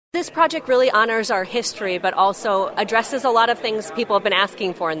This project really honors our history, but also addresses a lot of things people have been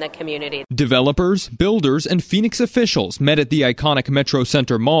asking for in the community. Developers, builders, and Phoenix officials met at the iconic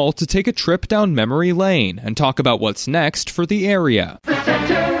Metrocenter Mall to take a trip down memory lane and talk about what's next for the area.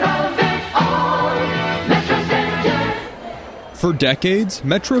 For decades,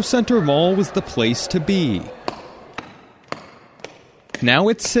 Metrocenter Mall was the place to be. Now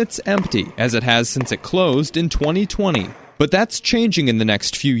it sits empty, as it has since it closed in 2020. But that's changing in the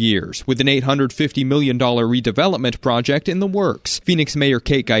next few years, with an $850 million redevelopment project in the works. Phoenix Mayor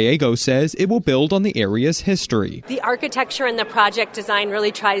Kate Gallego says it will build on the area's history. The architecture and the project design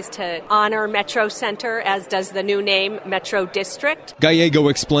really tries to honor Metrocenter, as does the new name, Metro District. Gallego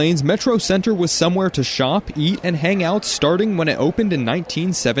explains Metrocenter was somewhere to shop, eat, and hang out starting when it opened in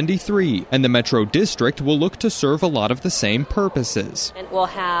 1973. And the Metro District will look to serve a lot of the same purposes. And we'll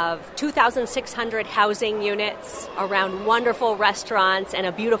have 2,600 housing units, around wonderful restaurants, and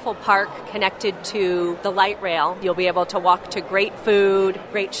a beautiful park connected to the light rail. You'll be able to walk to great food,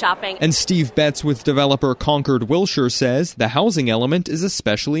 great shopping. And Steve Betts with developer Concord Wilshire says the housing element is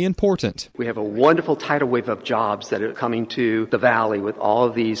especially important. We have a wonderful tidal wave of jobs that are coming to the valley with all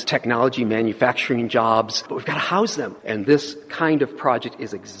of these technology manufacturing jobs, but we've got to house them. And this kind of project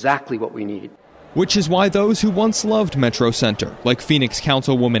is exactly what we need. Which is why those who once loved Metrocenter, like Phoenix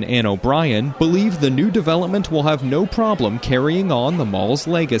Councilwoman Ann O'Brien, believe the new development will have no problem carrying on the mall's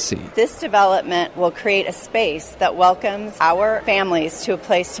legacy. This development will create a space that welcomes our families to a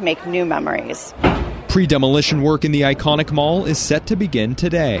place to make new memories. Pre-demolition work in the iconic mall is set to begin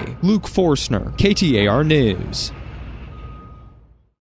today. Luke Forstner, KTAR News.